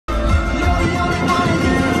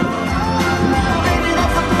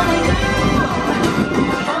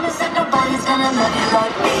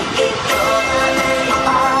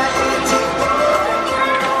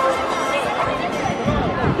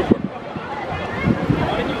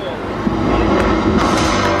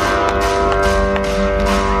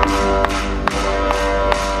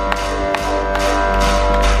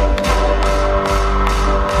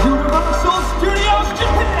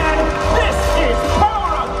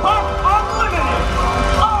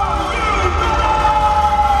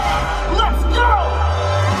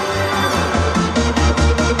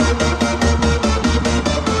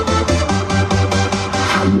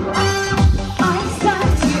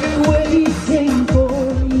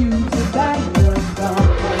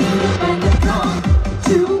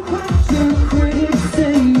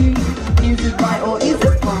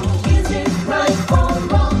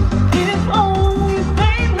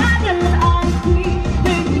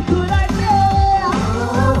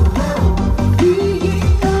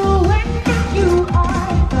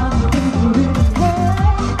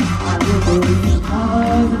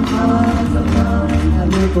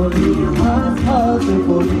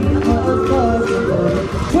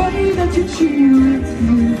Way that you cheer it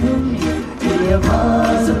through for me. Hey,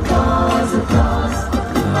 applause, applause, applause,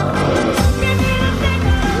 applause. Give me the thing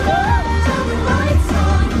that I love, turn the lights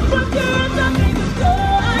on. Put your hands up and go,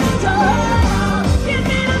 go. Give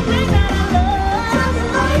me the thing that I love, turn the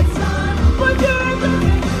lights on. Put your hands up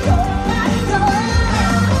and go, go.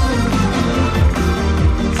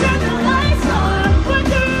 Turn the lights on. Put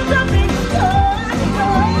your hands up and go, go.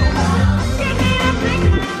 Give me the thing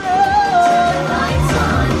that I love, turn the lights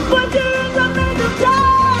on. Put your hands up and go, go.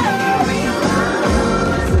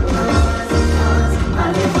 I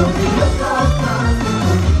live for the applause,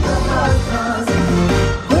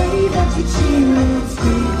 way that you cheer and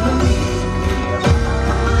scream for me.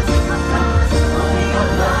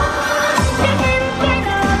 Give me the thing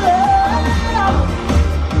that I love.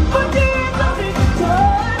 Put your hands up and go, go.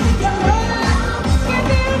 Give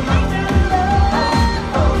me the thing that I love.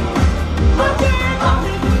 Put your hands up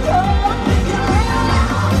and go, go. Give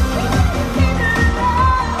me the thing that I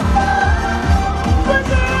love. Put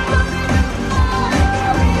your hands up and go, go.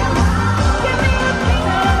 Give me the thing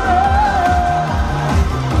that I love.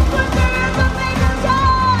 Put your hands up and go, go.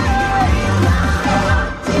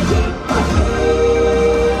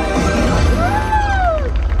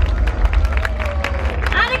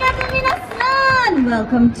 ありがとう皆さん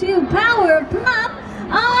Welcome to Power Pop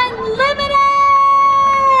Unlimited!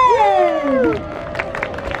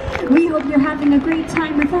 We hope you're having a great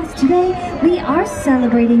time with us today. We are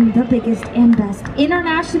celebrating the biggest and best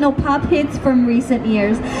international pop hits from recent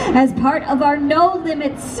years as part of our No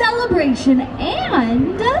Limit celebration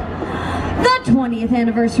and the 20th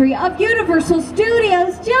anniversary of Universal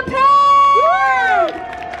Studios Japan!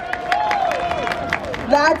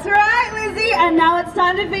 That's right, Lizzie, and now it's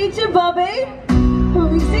time to feature Bobby, who will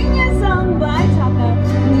be singing a song by Taka,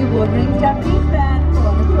 the award-winning Japanese band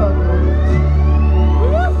for the program.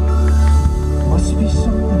 Must be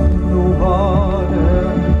something in the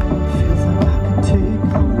water. Feels like I can take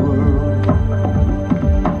the world.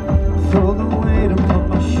 Throw the weight upon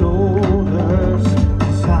my shoulders,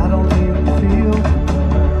 'cause I don't even feel.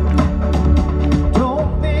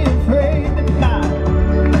 Don't be afraid to fly.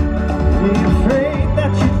 Be afraid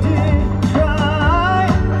that you didn't try.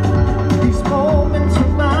 These moments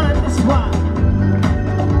remind us why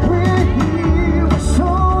we're here, we're so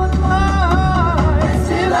alive.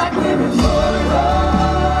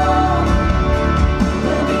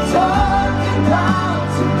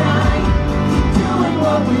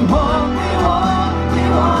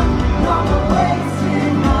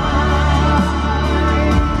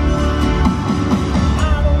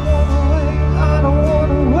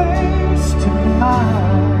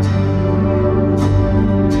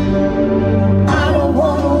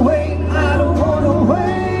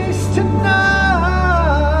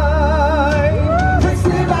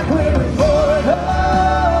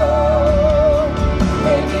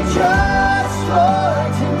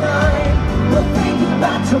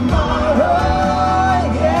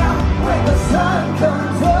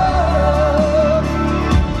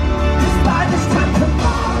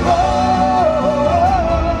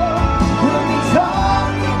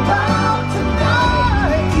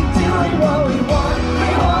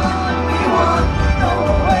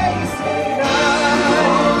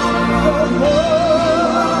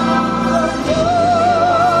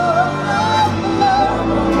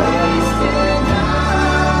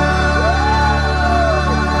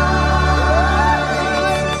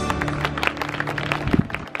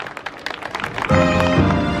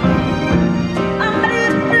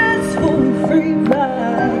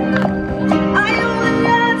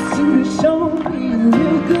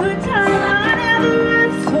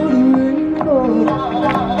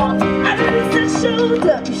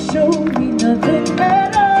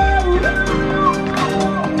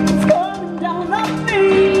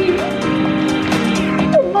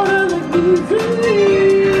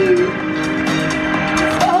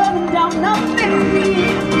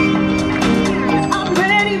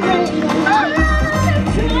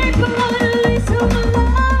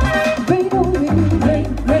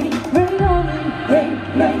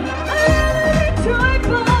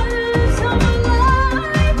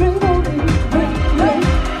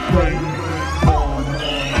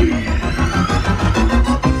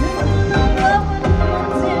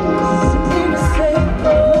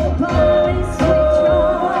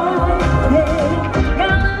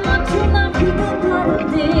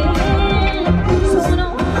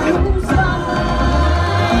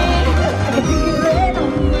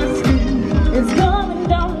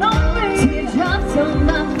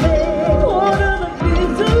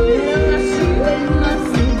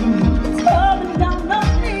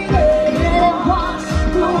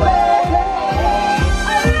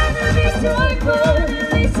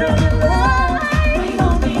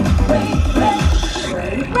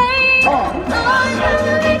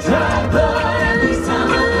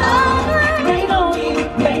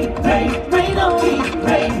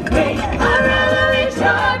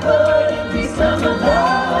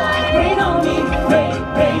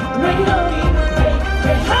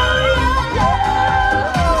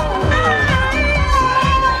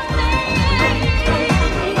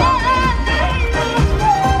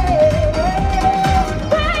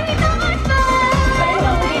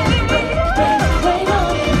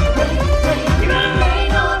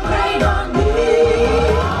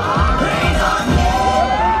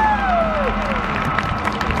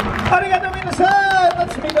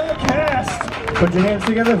 Put your hands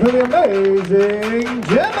together for the amazing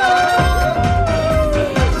Gemma!